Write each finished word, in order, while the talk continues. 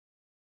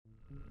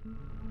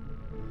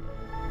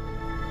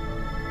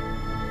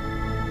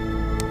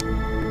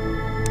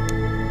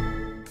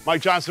Mike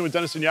Johnson with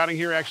Dennison Yachting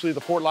here, actually at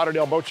the Fort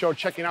Lauderdale Boat Show,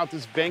 checking out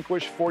this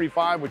Vanquish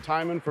 45 with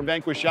Timon from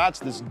Vanquish Yachts,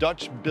 this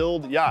Dutch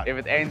build yacht. If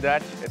it ain't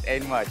Dutch, it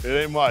ain't much. It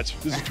ain't much.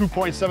 This is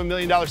 $2.7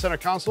 million center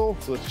console,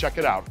 so let's check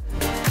it out.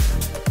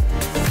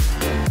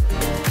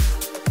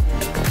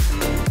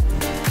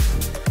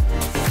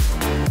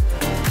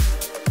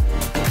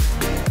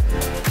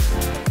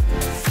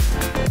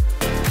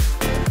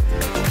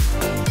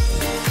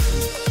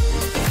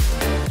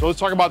 So let's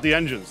talk about the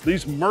engines.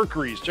 These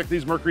Mercuries, check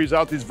these Mercuries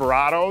out, these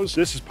Verados.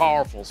 This is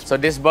powerful. So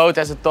this boat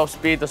has a top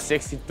speed of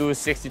 62,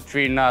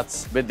 63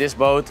 knots. With this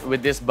boat,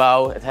 with this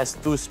bow, it has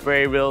 2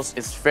 spray wheels.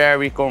 It's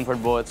very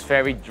comfortable, it's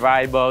very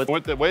dry boat.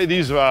 With the way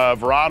these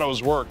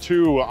Verados work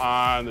too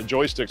on the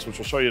joysticks, which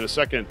we'll show you in a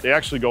second, they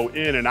actually go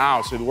in and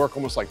out, so they work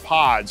almost like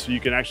pods, so you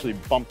can actually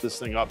bump this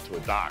thing up to a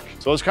dock.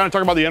 So let's kind of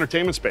talk about the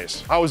entertainment space.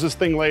 How is this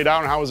thing laid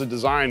out and how is it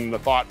designed and the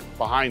thought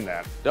behind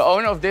that? The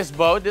owner of this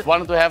boat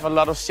wanted to have a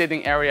lot of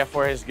sitting area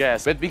for his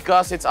guests. But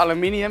because it's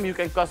aluminum, you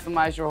can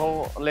customize your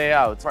whole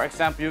layout. For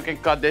example, you can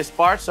cut this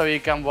part so you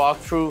can walk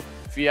through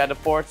via the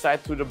port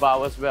side to the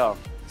bow as well.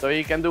 So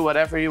you can do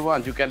whatever you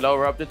want. You can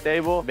lower up the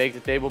table, make the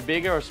table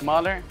bigger or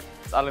smaller.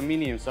 It's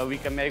aluminum, so we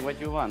can make what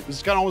you want. This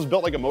is kind of almost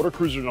built like a motor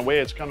cruiser in a way.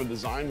 It's kind of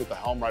designed with the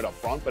helm right up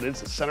front, but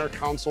it's a center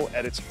console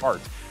at its heart.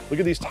 Look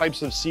at these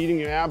types of seating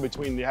you have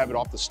between, you have it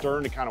off the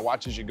stern to kind of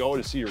watch as you go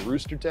to see your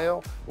rooster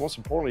tail. Most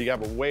importantly, you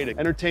have a way to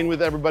entertain with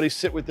everybody,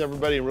 sit with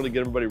everybody, and really get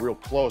everybody real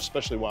close,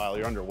 especially while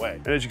you're underway.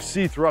 And as you can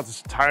see throughout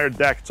this entire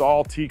deck, it's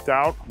all teaked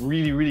out.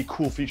 Really, really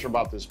cool feature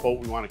about this boat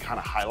we want to kind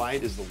of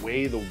highlight is the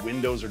way the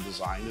windows are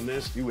designed in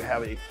this. You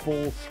have a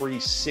full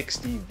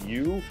 360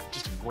 view.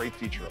 Just a great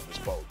feature of this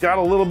boat. Got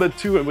a little bit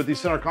to it with these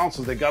center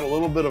consoles. They got a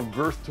little bit of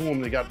girth to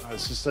them. They got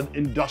it's just an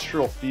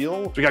industrial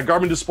feel. So we got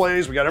Garmin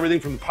displays. We got everything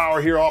from the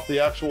power here off the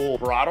actual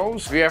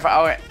Verados. We have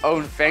our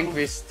own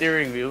Vanquish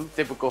steering wheel,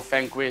 typical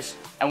Vanquish.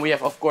 And we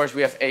have, of course,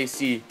 we have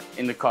AC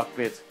in the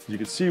cockpit. You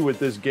can see with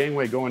this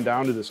gangway going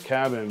down to this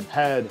cabin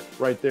head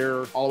right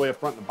there, all the way up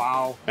front in the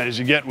bow. And as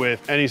you get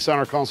with any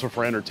center console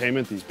for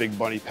entertainment, these big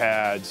bunny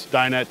pads,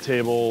 dinette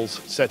tables,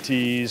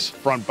 settees,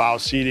 front bow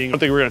seating. One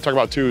thing we're gonna talk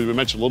about too, is we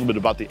mentioned a little bit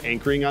about the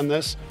anchoring on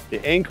this. The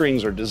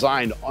anchorings are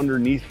designed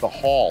underneath the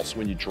hull, so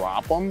when you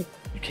drop them,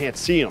 you can't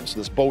see them. So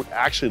this boat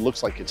actually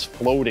looks like it's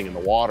floating in the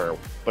water,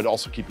 but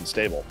also keeping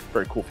stable.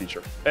 Very cool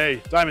feature.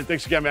 Hey, Diamond,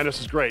 thanks again, man. This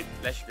is great.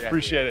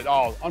 Appreciate it.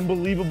 Oh,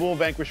 unbelievable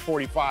Vanquish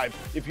 45.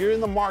 If you're in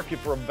the market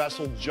for a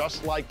vessel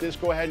just like this,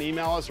 go ahead and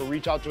email us or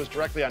reach out to us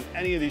directly on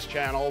any of these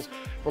channels.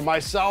 For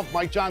myself,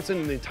 Mike Johnson,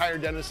 and the entire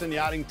Dennison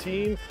Yachting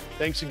team,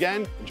 thanks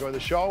again. Enjoy the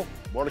show.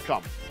 More to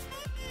come.